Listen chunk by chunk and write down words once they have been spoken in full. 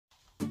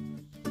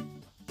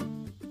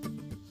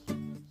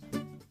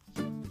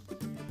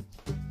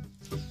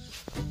What's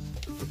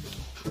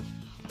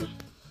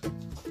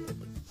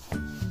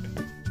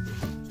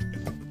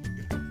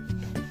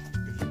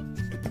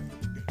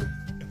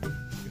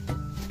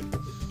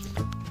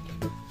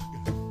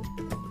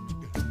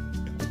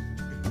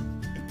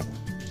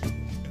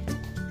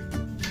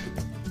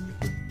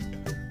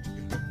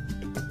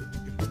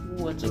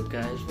up,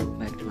 guys? Welcome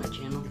back to my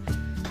channel.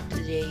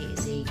 Today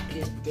is a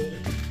good day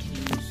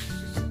to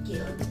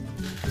scale.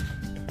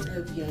 I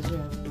hope you guys are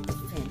having a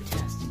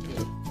fantastic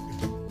day.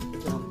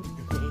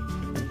 Today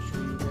I'm going to show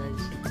you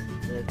guys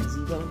the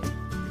gazebo.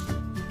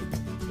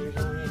 There's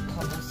only a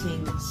couple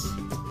things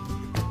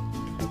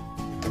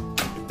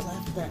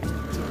left that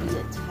need to be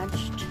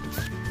attached,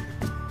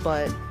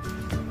 but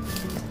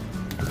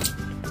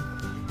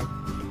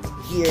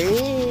here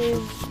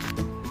is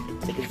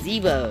the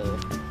gazebo.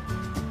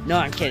 No,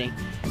 I'm kidding.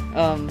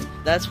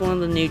 That's one of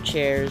the new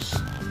chairs.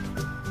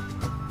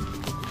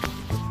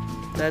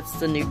 That's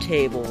the new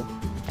table.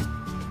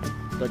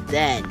 But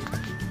then,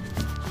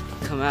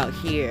 come out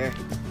here.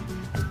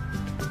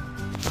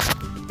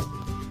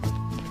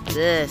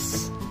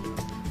 This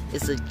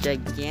is a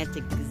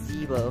gigantic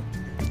gazebo.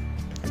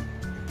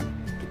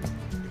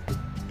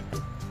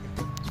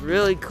 It's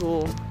really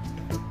cool.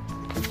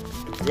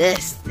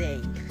 This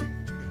thing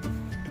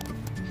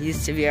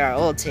used to be our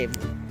old table.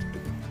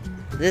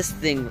 This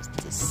thing was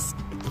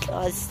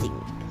disgusting.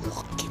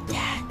 Look at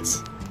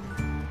that.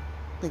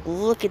 Like,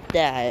 look at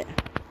that.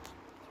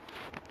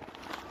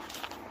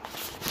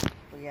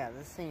 But yeah,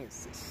 this thing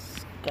is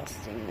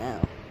disgusting now.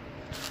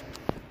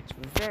 It's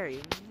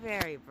very,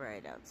 very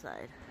bright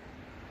outside.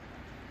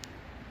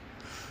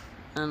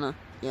 I don't know.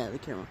 Yeah, the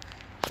camera.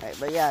 Alright,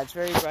 but yeah, it's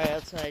very bright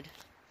outside.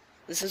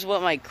 This is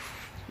what my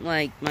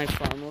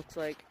farm looks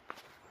like.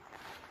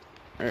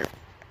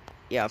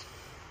 Yeah.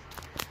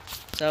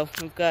 So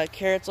we've got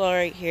carrots all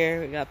right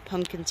here, we got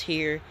pumpkins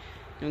here,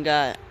 and we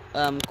got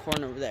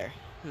corn over there.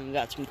 And we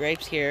got some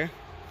grapes here.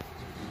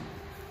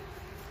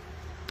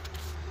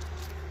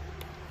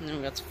 And then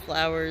we got some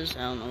flowers.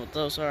 I don't know what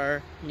those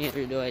are.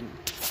 Neither do I.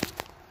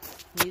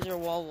 These are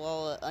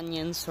wall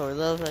onions, or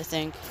those I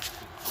think.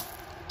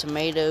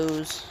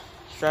 Tomatoes,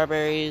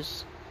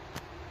 strawberries.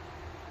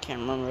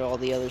 Can't remember all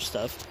the other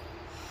stuff.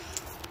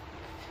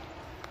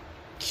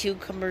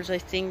 Cucumbers, I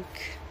think.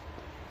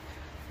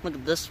 Look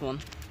at this one.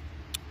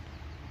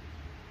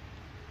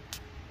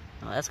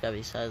 Oh, that's gotta be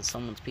the size of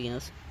someone's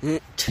penis. No,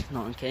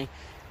 I'm kidding.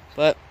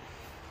 But,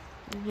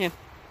 yeah.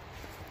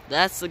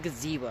 That's the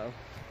gazebo.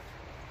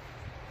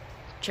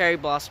 Cherry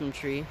blossom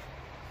tree.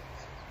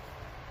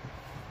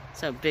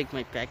 That's how big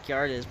my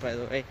backyard is, by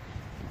the way.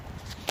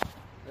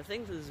 I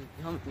think this is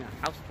becoming a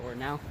house tour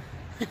now.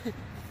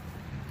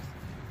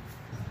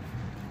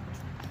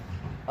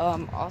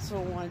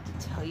 Also wanted to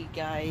tell you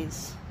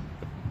guys.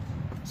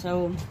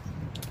 So,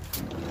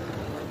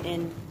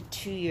 in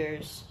 2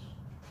 years,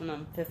 when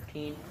I'm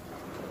 15,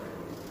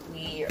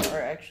 we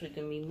are actually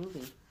going to be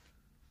moving.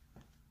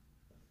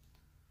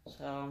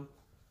 So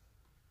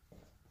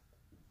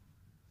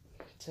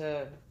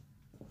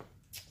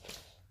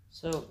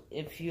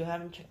if you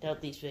haven't checked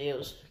out these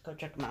videos, go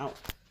check them out.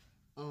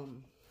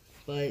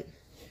 But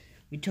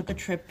we took a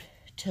trip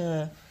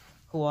to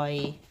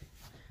Hawaii,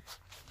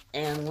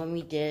 and when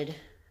we did,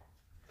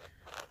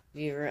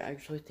 we were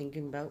actually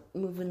thinking about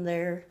moving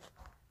there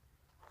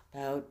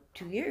about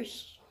 2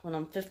 years when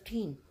I'm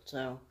 15.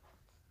 So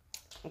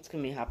that's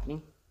going to be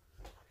happening.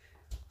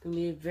 Gonna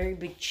be a very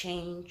big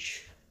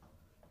change.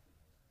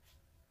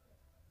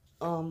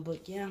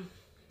 But yeah,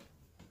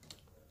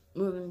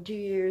 moving in 2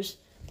 years.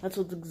 That's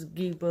what the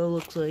gazebo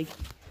looks like,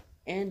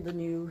 and the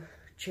new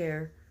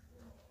chair.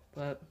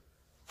 But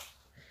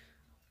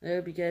I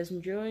hope you guys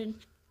enjoyed,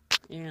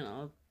 and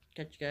I'll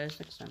catch you guys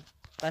next time.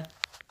 Bye.